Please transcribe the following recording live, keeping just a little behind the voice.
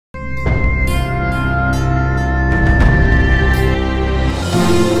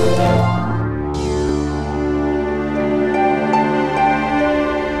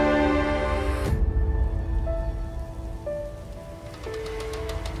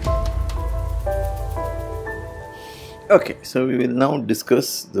Okay, so we will now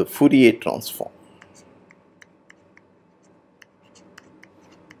discuss the Fourier transform.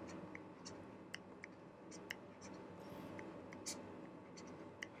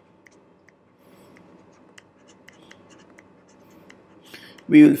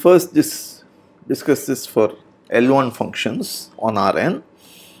 We will first discuss this for L1 functions on Rn,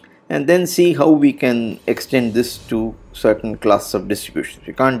 and then see how we can extend this to certain class of distributions.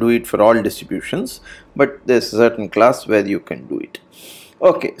 You can't do it for all distributions, but there's a certain class where you can do it.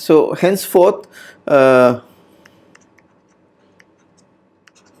 Okay, so henceforth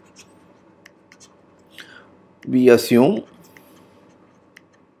we assume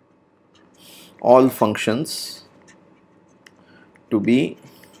all functions to be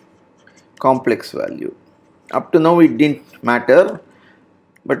complex value. Up to now it didn't matter,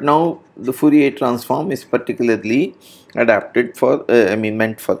 but now the Fourier transform is particularly adapted for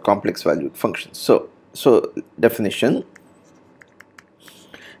meant for complex valued functions. So definition: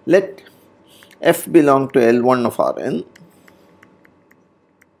 let f belong to L1 of Rn.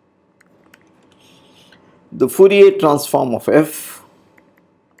 The Fourier transform of f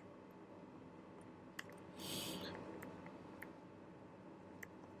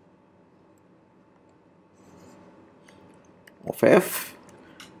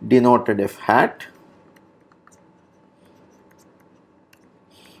denoted f hat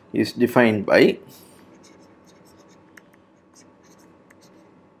is defined by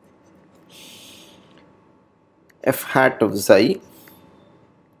f hat of xi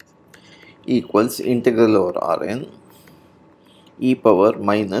equals integral over Rn e power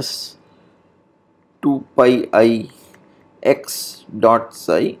minus 2 pi I x dot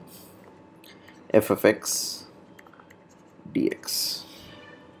xi f of x dx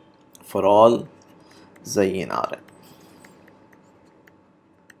for all xi in Rn.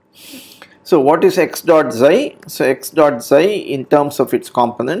 So what is x dot xi? So x dot xi in terms of its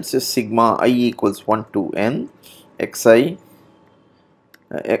components is sigma I equals 1 to n xi,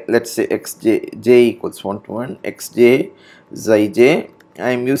 let's say xj, j equals 1 to n xj xi j. I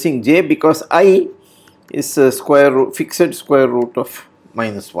am using j because I is a fixed square root of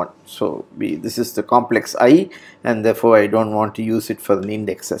minus 1. So this is the complex I, and therefore I don't want to use it for an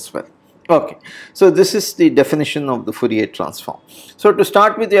index as well. Okay, so this is the definition of the Fourier transform. So to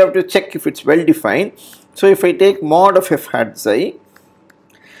start with, you have to check if it's well defined. So if I take mod of f hat xi,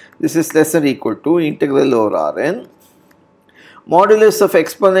 this is less than or equal to integral over Rn. Modulus of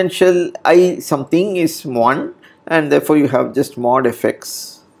exponential I something is 1, and therefore you have just mod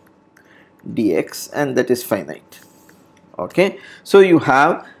fx dx, and that is finite. Okay, so you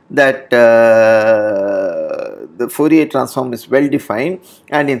have that the Fourier transform is well defined,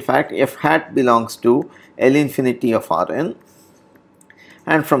 and in fact f hat belongs to L infinity of Rn,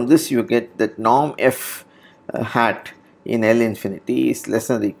 and from this you get that norm f hat in L infinity is less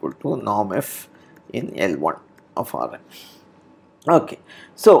than or equal to norm f in L1 of Rn. Okay,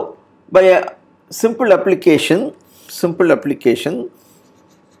 so by a simple application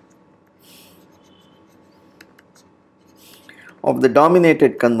of the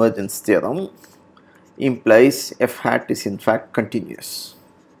dominated convergence theorem implies f hat is in fact continuous.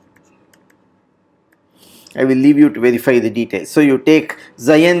 I will leave you to verify the details. So you take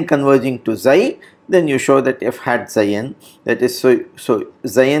xi n converging to xi, then you show that f hat xi n, that is so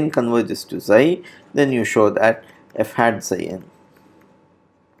xi n converges to xi, then you show that f hat xi n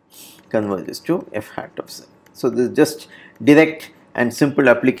converges to f hat of xi. So this is just direct and simple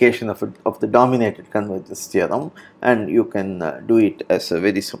application of the dominated convergence theorem, and you can do it as a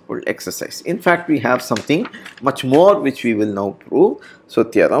very simple exercise. In fact, we have something much more which we will now prove. So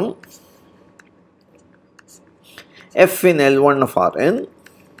theorem: f in L1 of Rn,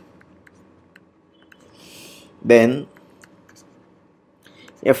 then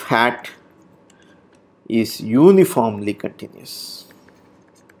f hat is uniformly continuous.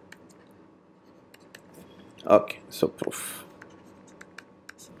 Okay, so proof.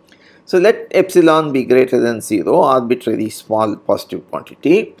 So let epsilon be greater than 0, arbitrary small positive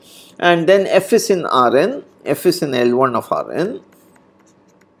quantity, and then f is in Rn, f is in L1 of Rn,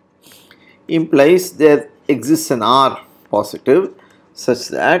 implies there exists an R positive such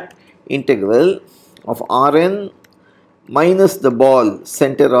that integral of Rn minus the ball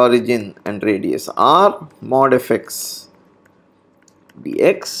center origin and radius r mod fx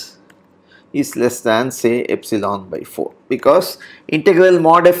dx is less than, say, epsilon by 4, because integral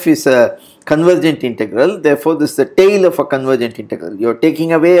mod f is a convergent integral. Therefore this is the tail of a convergent integral. You are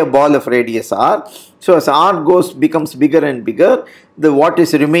taking away a ball of radius r, so as r becomes bigger and bigger, what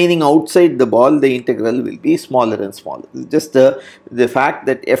is remaining outside the ball, the integral will be smaller and smaller. Just the fact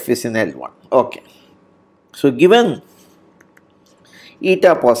that f is in L1. Okay, so given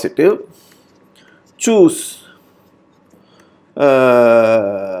eta positive, choose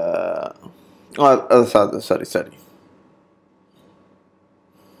sorry.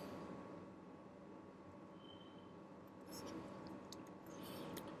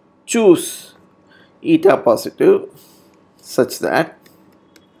 Choose eta positive such that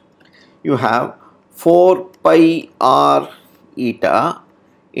you have 4 pi r eta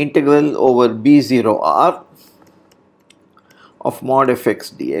integral over b0 r of mod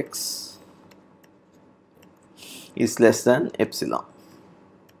fx dx is less than epsilon.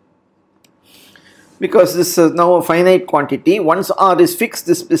 Because this is now a finite quantity, once r is fixed,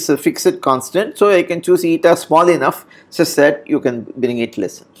 this is a fixed constant, so I can choose eta small enough such that you can bring it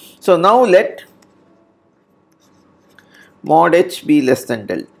less. So now let mod h be less than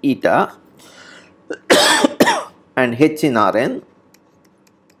del eta and h in Rn,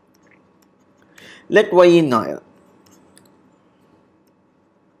 let y in Rn.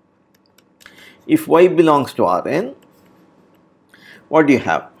 If y belongs to Rn, what do you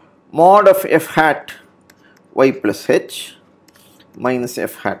have? Mod of f hat y plus h minus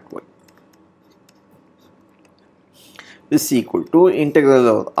f hat y. This is equal to integral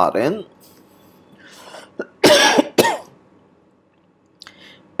of Rn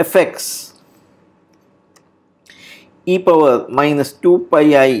fx e power minus 2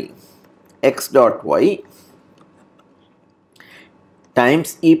 pi I x dot y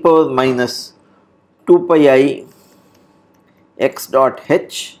times e power minus 2 pi I x dot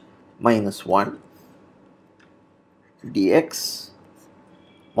h minus 1 dx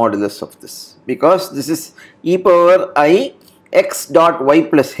modulus of this, because this is e power I x dot y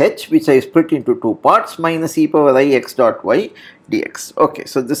plus h, which I split into two parts, minus e power I x dot y dx. Okay,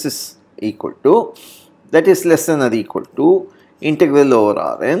 so this is equal to, that is less than or equal to integral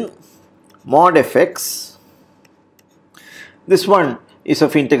over Rn mod fx. This one is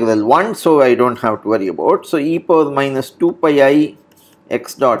of integral 1, so I don't have to worry about. So e power minus 2 pi I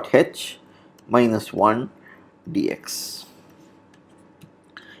x dot h minus 1 dx,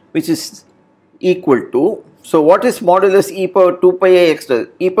 which is equal to, so what is modulus e power 2 pi I x dot,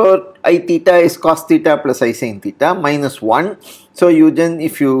 e power I theta is cos theta plus I sin theta minus 1. So you then,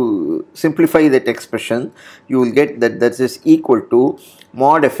 if you simplify that expression, you will get that that is equal to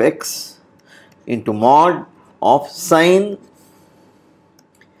mod fx into mod of sin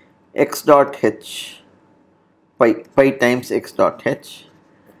x dot h pi times x dot h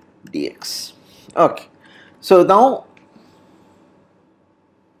dx. Okay, so now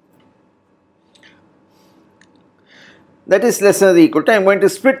that is less than or equal to, I am going to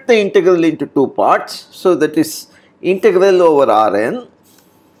split the integral into two parts. So that is integral over Rn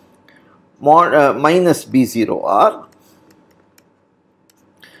mod minus b0r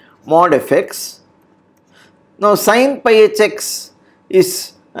mod fx. Now sin pi hx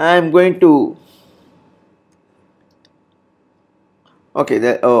is, I am going to, okay,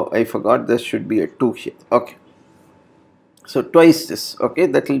 that, oh, I forgot there should be a 2 here. Okay, so twice this. Okay,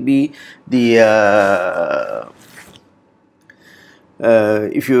 that will be the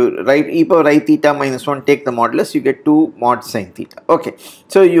if you write e power I theta minus 1, take the modulus, you get 2 mod sin theta. Okay,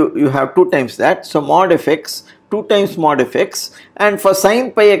 so you have 2 times that. So mod fx, 2 times mod fx, and for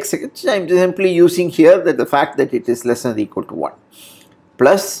sin pi x, I am simply using here that the fact that it is less than or equal to 1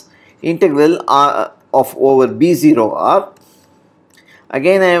 plus integral of over b0r,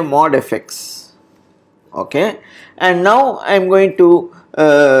 again I have mod fx. Okay, and now I am going to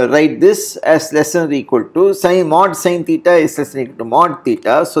write this as less than or equal to sin mod sin theta is less than or equal to mod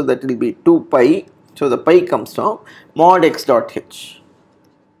theta, so that will be 2 pi, so the pi comes from mod x dot h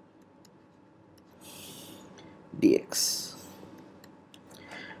dx,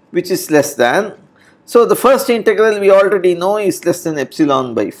 which is less than, so the first integral we already know is less than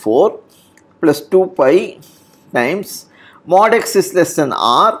epsilon by 4 plus 2 pi times mod x is less than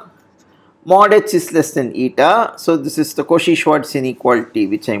r, mod h is less than eta. So this is the Cauchy-Schwarz inequality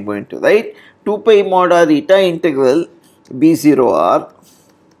which I am going to write, 2 pi mod r eta integral b0r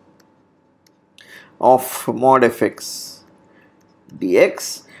of mod fx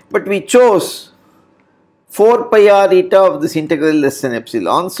dx, but we chose 4 pi r eta of this integral less than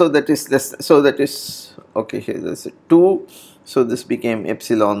epsilon, so that is less, so that is, okay, here there is a 2, so this became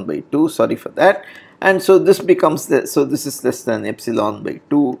epsilon by 2, sorry for that, and so this becomes, so this is less than epsilon by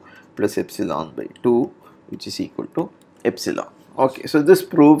 2 plus epsilon by 2, which is equal to epsilon. Okay, so this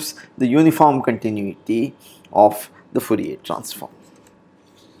proves the uniform continuity of the Fourier transform.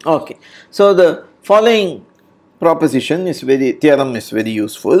 Okay, so the following proposition is theorem is very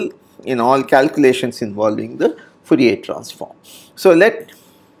useful in all calculations involving the Fourier transform. So let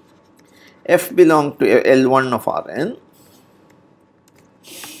f belong to L1 of Rn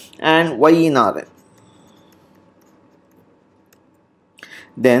and y in Rn.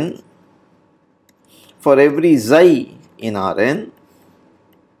 Then for every xi in Rn,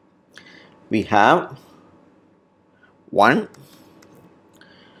 we have 1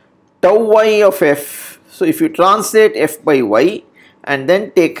 tau y of f. So if you translate f by y and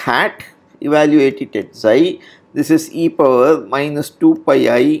then take hat, evaluate it at xi, this is e power minus 2 pi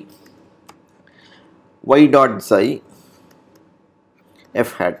I y dot xi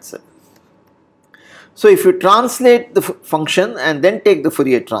f hat xi. So if you translate the function and then take the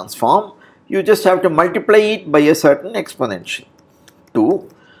Fourier transform, you just have to multiply it by a certain exponential. 2.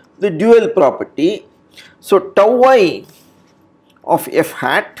 The dual property. So tau y of f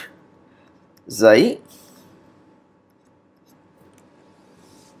hat xi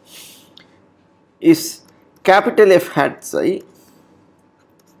is capital F hat xi,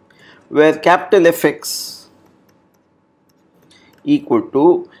 where capital Fx equal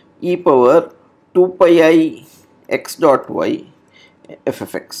to e power 2 pi I x dot y f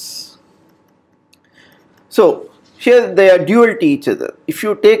of x. So here they are dual to each other. If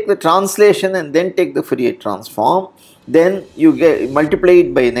you take the translation and then take the Fourier transform, then you multiply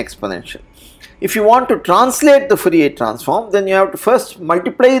it by an exponential. If you want to translate the Fourier transform, then you have to first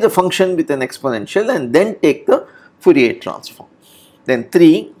multiply the function with an exponential and then take the Fourier transform. Then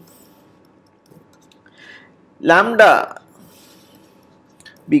 3, lambda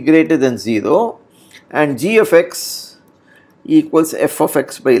be greater than 0 and g of x equals f of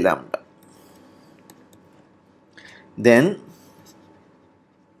x by lambda. Then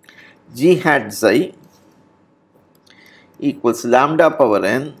g hat xi equals lambda power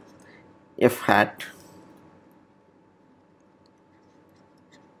n f hat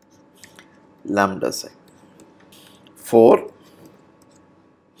lambda xi. 4,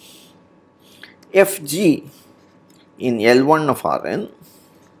 fg in L1 of Rn,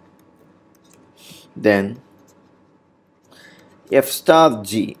 then f star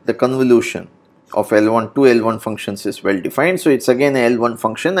g, the convolution of L1, two L1 functions is well defined. So it's again a L1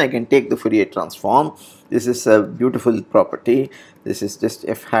 function. I can take the Fourier transform. This is a beautiful property. This is just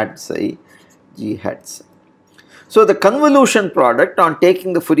f hat psi, g hat psi. So the convolution product on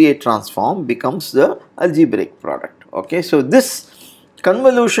taking the Fourier transform becomes the algebraic product. Okay, so this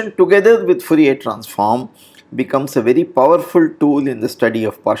convolution together with Fourier transform becomes a very powerful tool in the study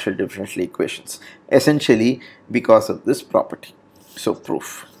of partial differential equations, essentially because of this property. So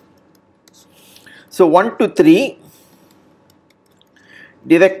proof. So 1 to 3,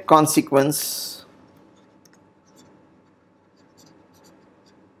 direct consequence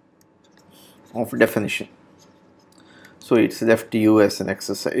of definition. So it's left to you as an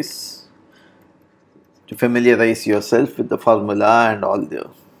exercise to familiarize yourself with the formula and all the.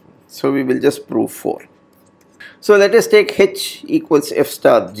 So we will just prove 4. So let us take H equals f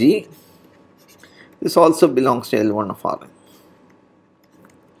star g. This also belongs to L1 of Rn.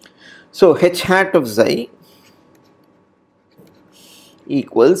 So H hat of xi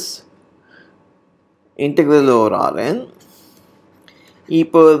equals integral over Rn e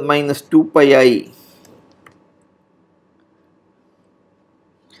power minus 2 pi I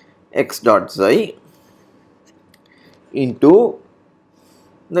x dot xi into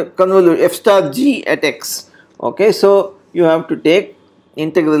the convolution f star g at x. Okay, so you have to take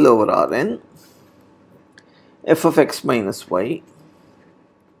integral over Rn f of x minus y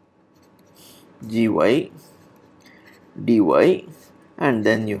gy dy, and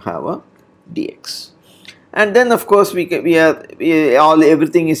then you have a dx. And then of course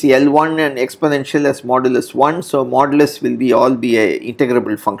everything is L1 and exponential as modulus 1, so modulus will be all be a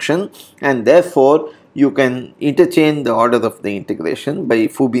integrable function, and therefore you can interchange the order of the integration by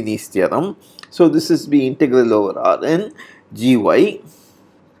Fubini's theorem. So this is the integral over Rn gy,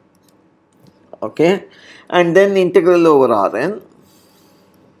 okay, and then integral over Rn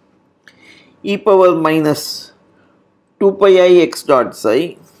e power minus 2 pi I x dot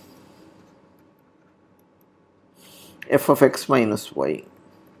xi f of x minus y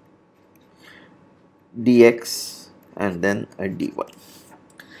dx and then a dy.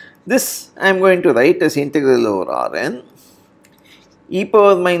 This I am going to write as integral over Rn e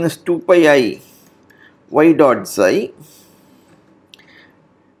power minus 2 pi I y dot xi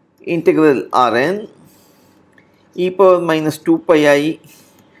integral Rn e power minus 2 pi I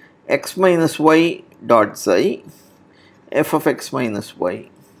x minus y dot xi f of x minus y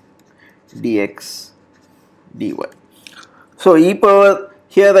dx dy. So e power,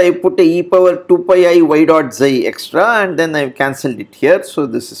 here I put a e power 2 pi I y dot xi extra and then I have cancelled it here, so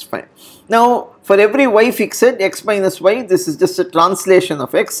this is fine. Now for every y fixed x minus y, this is just a translation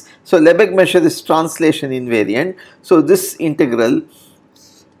of x. So Lebesgue measure is translation invariant. So this integral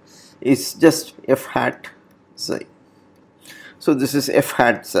is just f hat psi. So this is f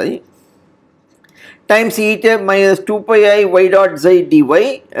hat psi times eta minus 2 pi I y dot psi dy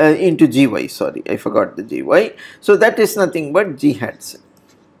into gy, sorry, I forgot the gy. So that is nothing but g hat psi.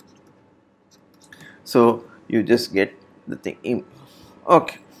 So you just get the thing.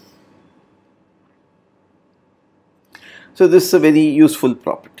 Okay. So this is a very useful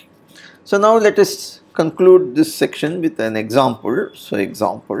property. So now let us conclude this section with an example. So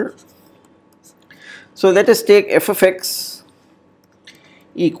example. So let us take f of x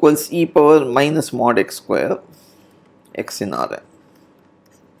equals e power minus mod x square x in Rn,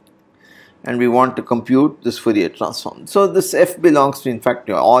 and we want to compute this Fourier transform. So this f belongs to, in fact,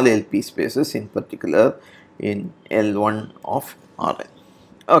 all LP spaces, in particular in L1 of Rn.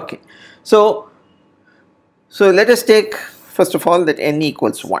 Okay. So let us take first of all that n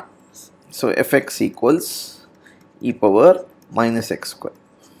equals 1. So fx equals e power minus x square.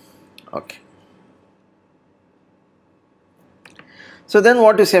 Okay. So then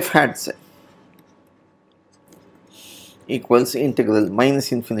what is f hat psi? Equals integral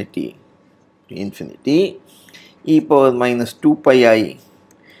minus infinity to infinity e power minus 2 pi I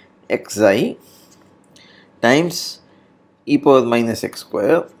xi times e power minus x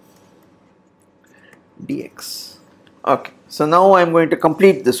square dx. Okay. So now I am going to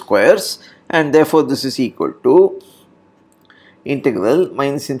complete the squares, and therefore this is equal to integral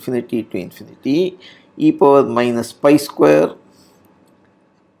minus infinity to infinity e power minus pi square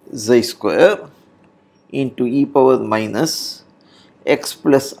xi square into e power minus x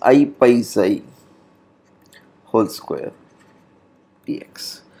plus I pi xi whole square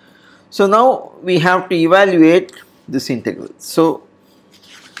dx. So now we have to evaluate this integral. So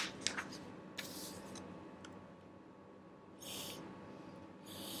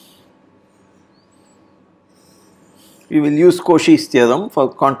we will use Cauchy's theorem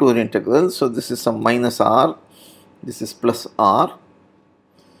for contour integral. So this is some minus r, this is plus r,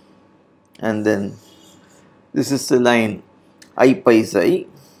 and then this is the line I pi xi,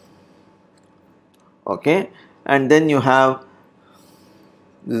 okay, and then you have,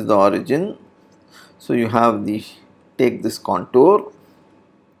 this is the origin, so you have the, take this contour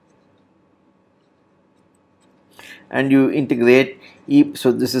and you integrate e,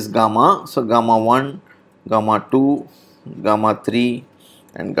 so this is gamma, so gamma 1, gamma 2, gamma 3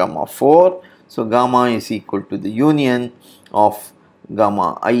 and gamma 4. So gamma is equal to the union of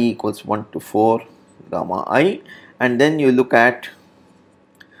gamma I equals 1 to 4 gamma I, and then you look at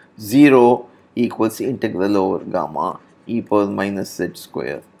 0 equals integral over gamma e power minus z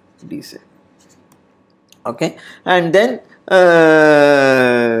square dz. Okay, and then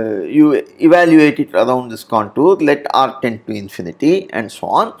you evaluate it around this contour, let r tend to infinity and so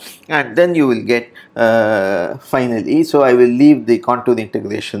on, and then you will get finally, so I will leave the contour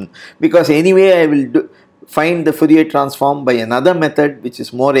integration because anyway I will find the Fourier transform by another method which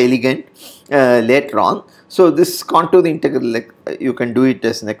is more elegant later on. So this contour integral, like, you can do it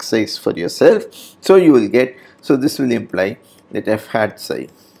as an exercise for yourself. So you will get, so this will imply that f hat psi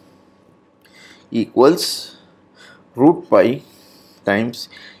equals root pi times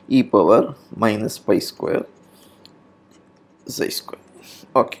e power minus pi square xi square.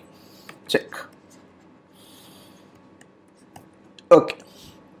 Okay, check. Okay.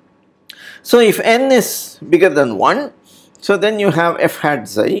 So if n is bigger than 1, so then you have f hat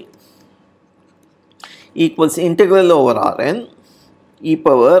psi equals integral over Rn e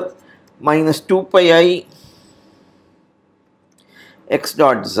power minus 2 pi I x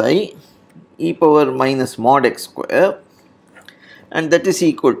dot psi e power minus mod x square, and that is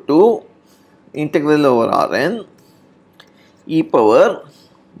equal to integral over Rn e power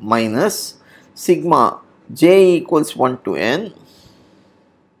minus sigma j equals 1 to n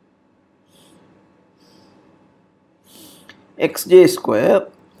xj square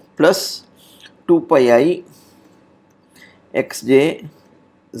plus 2 pi I xj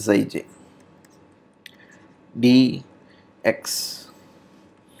xi j dx,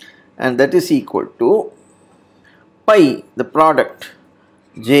 and that is equal to pi, the product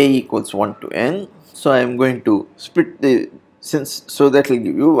j equals 1 to n. So I am going to split the, since, so that will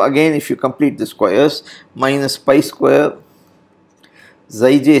give you, again if you complete the squares, minus pi square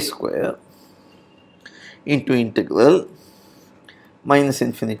xi j square into integral minus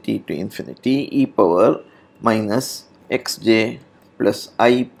infinity to infinity e power minus xj plus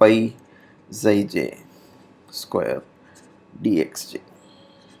I pi xi j square dxj.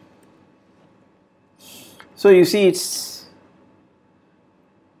 So you see it's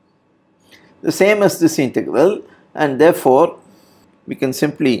the same as this integral, and therefore we can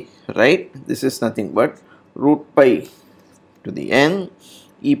simply write this is nothing but root pi to the n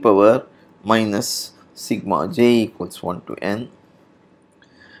e power minus sigma j equals 1 to n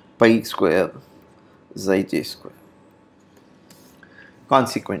pi square xi j square.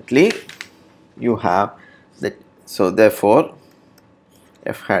 Consequently, you have that, so therefore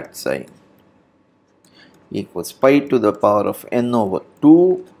f hat psi equals pi to the power of n over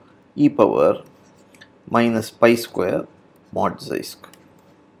 2 e power minus pi square mod xi square.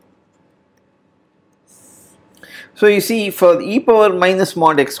 So you see, for e power minus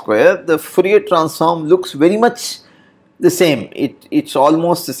mod x square, the Fourier transform looks very much the same. It's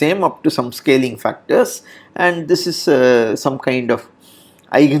almost the same up to some scaling factors, and this is some kind of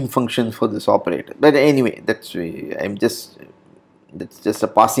eigenfunction for this operator. But anyway, that's just a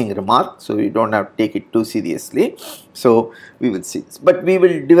passing remark, so you don't have to take it too seriously. So we will see this, but we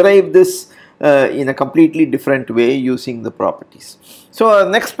will derive this in a completely different way using the properties. So our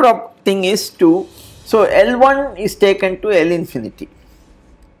next thing is to, so L1 is taken to L infinity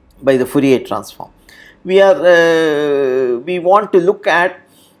by the Fourier transform. We want to look at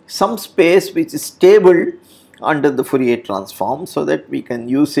some space which is stable under the Fourier transform, so that we can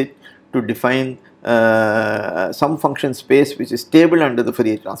use it to define some function space which is stable under the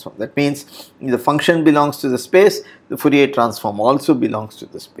Fourier transform. That means the function belongs to the space, the Fourier transform also belongs to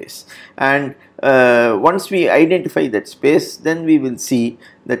the space. And once we identify that space, then we will see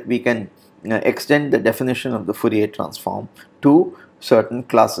that we can extend the definition of the Fourier transform to certain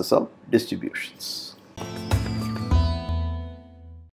classes of distributions.